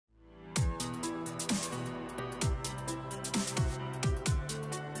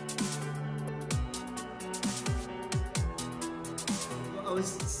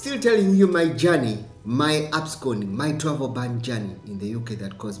still telling you my journey, my absconding, my travel ban journey in the UK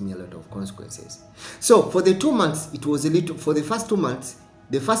that caused me a lot of consequences. So for the 2 months, it was a little, for the first 2 months,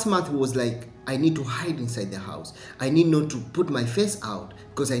 the first month was like, I need to hide inside the house. I need not to put my face out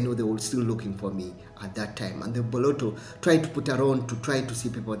because I know they were still looking for me at that time. And the Boloto tried to put around to try to see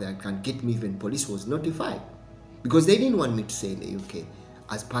people that can get me. Even police was notified because they didn't want me to stay in the UK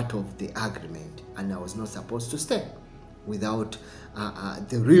as part of the agreement. And I was not supposed to stay without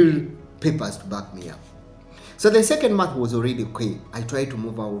the real papers to back me up. So the second month was already okay. I tried to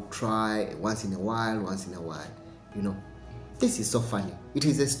move out, try once in a while, you know. This is so funny. It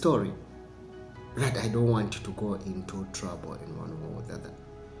is a story that I don't want you to go into trouble in one way or the other.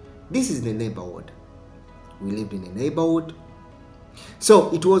 This is the neighborhood. We lived in a neighborhood.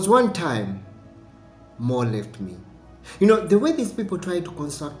 So it was one time more left me. You know, the way these people try to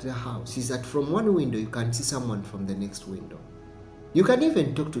construct their house is that from one window you can see someone from the next window. You can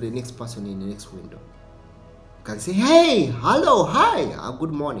even talk to the next person in the next window. You can say, hey, hello, hi,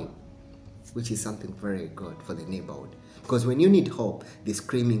 good morning, which is something very good for the neighborhood. Because when you need help, the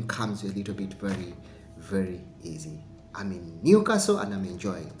screaming comes a little bit very, very easy. I'm in Newcastle and I'm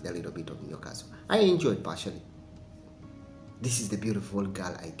enjoying the little bit of Newcastle. I enjoy it partially. This is the beautiful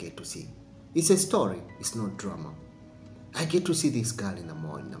girl I get to see. It's a story, it's not drama. I get to see this girl in the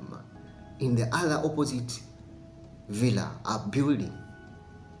morning, in the other opposite villa, a building,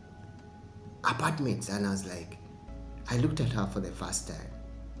 apartments, and I was like, I looked at her for the first time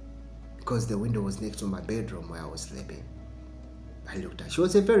because the window was next to my bedroom where I was sleeping. I looked at her. She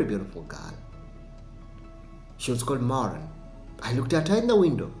was a very beautiful girl. She was called Maureen. I looked at her in the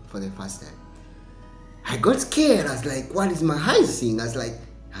window for the first time. I got scared. I was like, what is my eyes seeing? I was like,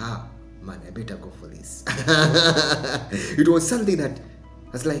 man, I better go for this. It was something that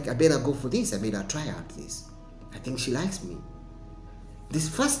I was like, I better go for this. I better try out this. I think she likes me. This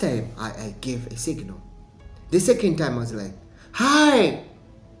first time, I gave a signal. The second time, I was like, hi.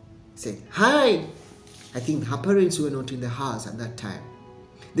 Say, hi. I think her parents were not in the house at that time.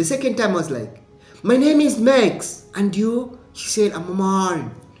 The second time, I was like, my name is Mex. And you? She said, I'm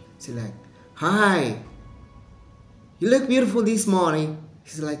Maureen. She's like, hi. You look beautiful this morning.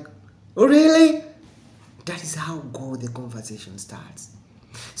 She's like, oh, really? That is how the conversation starts.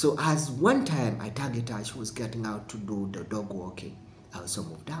 So as one time I targeted her, she was getting out to do the dog walking. I also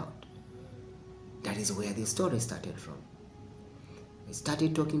moved out. That is where the story started from. I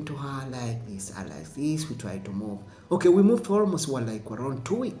started talking to her like this, I like this, we tried to move. Okay, we moved for almost around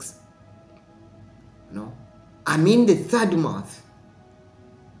 2 weeks. No? I'm in the third month,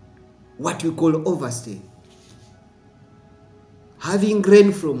 what we call overstay. Having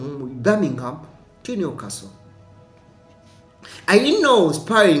rain from Birmingham to Newcastle. I didn't know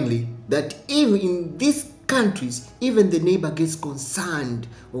sparingly that even in these countries, even the neighbor gets concerned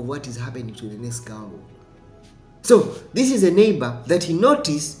of what is happening to the next girl. So this is a neighbor that he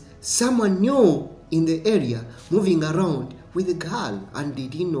noticed someone new in the area moving around with a girl, and they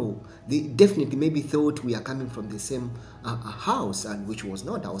didn't know. They definitely maybe thought we are coming from the same house, and which was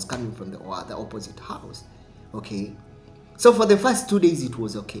not. I was coming from the opposite house. Okay. So for the first 2 days, it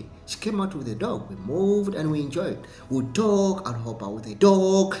was okay. She came out with the dog. We moved and we enjoyed. We would talk and help out with the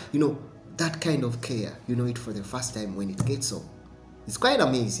dog. You know, that kind of care. You know it for the first time when it gets so. It's quite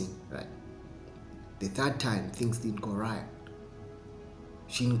amazing, right? The third time, things didn't go right.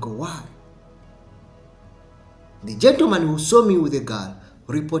 She didn't go why. The gentleman who saw me with the girl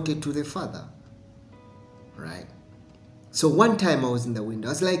reported to the father, right? So one time I was in the window.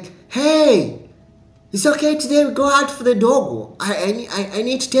 I was like, hey, it's okay today, we go out for the dog walk. I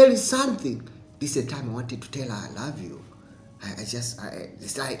need to tell you something. This is the time I wanted to tell her I love you. It's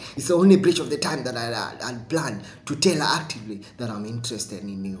the only breach of the time that I planned to tell her actively that I'm interested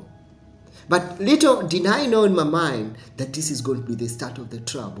in you. But little did I know in my mind that this is going to be the start of the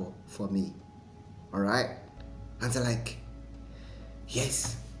trouble for me. Alright? And they're like,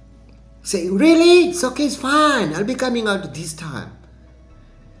 yes. Say, really? It's okay, it's fine. I'll be coming out this time.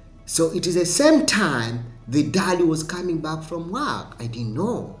 So it is the same time the dad was coming back from work. I didn't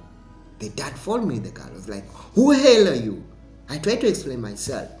know. The dad phoned me, the girl was like, who the hell are you? I tried to explain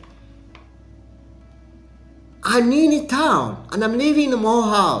myself. I'm in town and I'm living in a more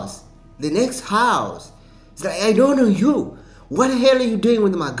house. The next house. It's like, I don't know you. What the hell are you doing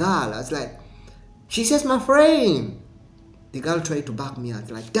with my girl? I was like, she says my friend. The girl tried to back me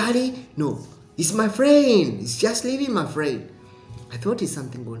out. Like, Daddy, no, it's my friend. It's just leaving my friend. I thought it's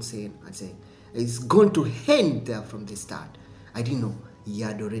something going to say. I'd say, it's going to end there from the start. I didn't know he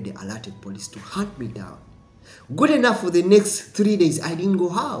had already alerted police to hunt me down. Good enough for the next 3 days, I didn't go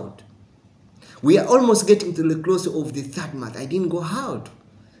out. We are almost getting to the close of the third month. I didn't go out.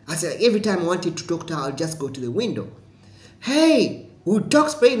 I said, every time I wanted to talk to her, I'll just go to the window. Hey, we'll talk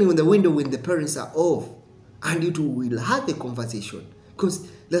Spain on the window when the parents are off. And it will have the conversation.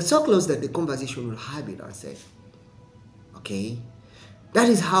 Because they're so close that the conversation will have it ourselves. Okay? That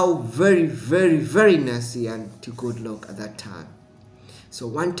is how very, very, very nasty and to good luck at that time. So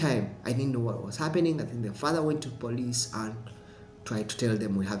one time, I didn't know what was happening. I think the father went to police and tried to tell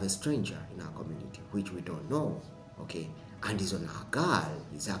them we have a stranger in our community, which we don't know. Okay? And he's on our girl.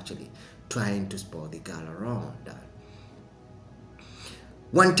 He's actually trying to spoil the girl around.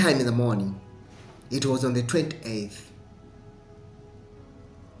 One time in the morning, it was on the 28th,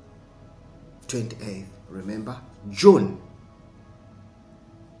 remember? June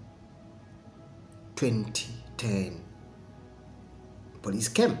 2010. Police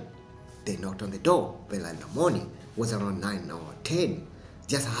came. They knocked on the door. Well, in the morning, it was around 9 or 10.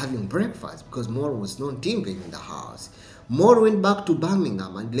 Just having breakfast because Moore was not living in the house. Moore went back to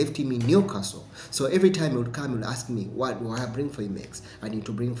Birmingham and left him in Newcastle. So every time he would come, he would ask me, what do I bring for you, Max? I need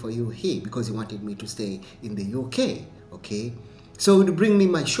to bring for you here because he wanted me to stay in the UK. Okay? So he would bring me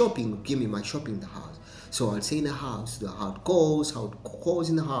my shopping, give me my shopping in the house. So I'll stay in the house, do how it goes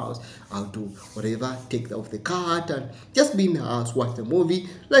in the house, I'll do whatever, take off the cart and just be in the house, watch the movie,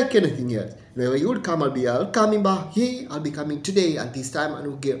 like anything else. Whenever you would come, I'll coming back here, I'll be coming today at this time and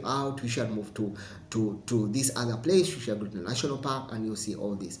we'll get out, we shall move to this other place, we shall go to the national park and you'll see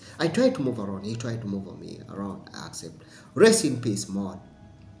all this. I tried to move around, he tried to move on me around, I accept. Rest in peace, Maud.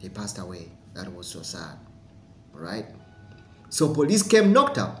 He passed away. That was so sad. Alright? So police came,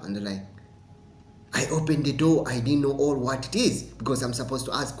 knocked up, and they're like, I opened the door, I didn't know all what it is because I'm supposed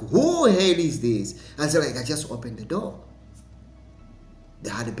to ask, who the hell is this? And so like, I just opened the door. They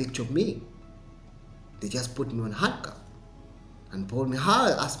had a picture of me. They just put me on handcuff and told me,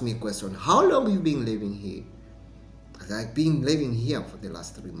 asked me a question, how long have you been living here? I said, I've been living here for the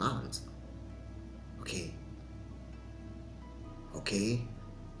last 3 months. Okay. Okay.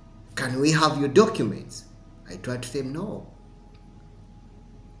 Can we have your documents? I tried to say no.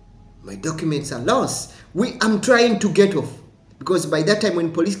 My documents are lost. I'm trying to get off. Because by that time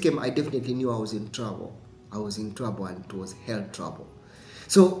when police came, I definitely knew I was in trouble. I was in trouble and it was hell trouble.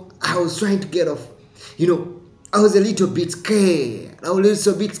 So I was trying to get off. You know, I was a little bit scared. I was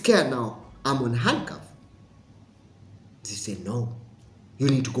a little bit scared now. I'm on handcuff. They said, no, you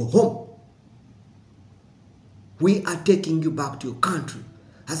need to go home. We are taking you back to your country.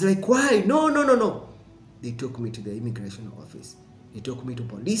 I was like, why? No. They took me to the immigration office. They took me to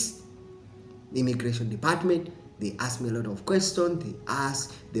police, the immigration department. They asked me a lot of questions.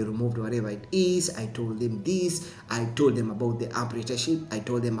 They removed whatever it is. I told them this. I told them about the apprenticeship. I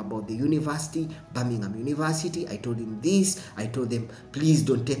told them about the university, Birmingham University. I told them this. I told them, please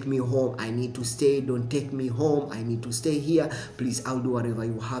don't take me home. I need to stay. Don't take me home. I need to stay here. Please, I'll do whatever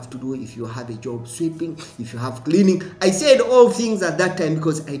you have to do. If you have a job sweeping, if you have cleaning. I said all things at that time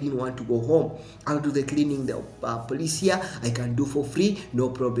because I didn't want to go home. I'll do the cleaning, the police here. I can do for free. No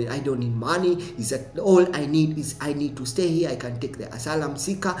problem. I don't need money. Is that all I need is I need to stay here. I can take the asylum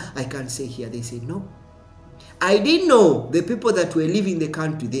seeker. I can stay here. They say no. I didn't know the people that were leaving the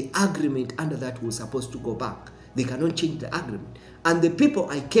country, the agreement under that was supposed to go back. They cannot change the agreement. And the people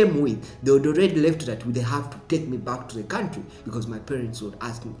I came with, they had already left that they have to take me back to the country because my parents would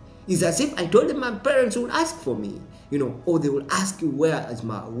ask me. It's as if I told them my parents would ask for me, you know, or they will ask you where is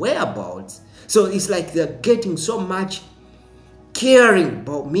my whereabouts. So it's like they're getting so much caring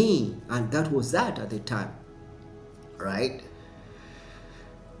about me. And that was that at the time. Right?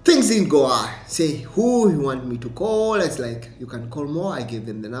 Things didn't go on. Say who you want me to call. It's like you can call more. I gave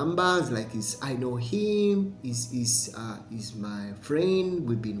them the numbers. Like I know him. He's my friend.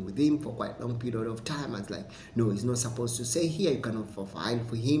 We've been with him for quite a long period of time. I was like, no, he's not supposed to stay here. You cannot file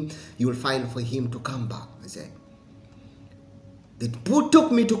for him. You will file for him to come back. I said. They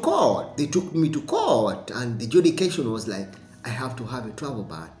took me to court. They took me to court, and the adjudication was like, I have to have a travel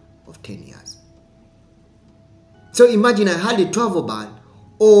ban of 10 years. So imagine I had a travel ban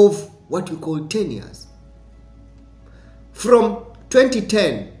of what we call 10 years. From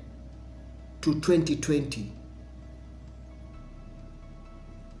 2010 to 2020,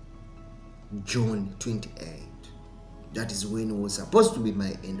 June 28. That is when it was supposed to be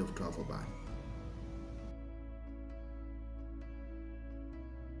my end of travel ban.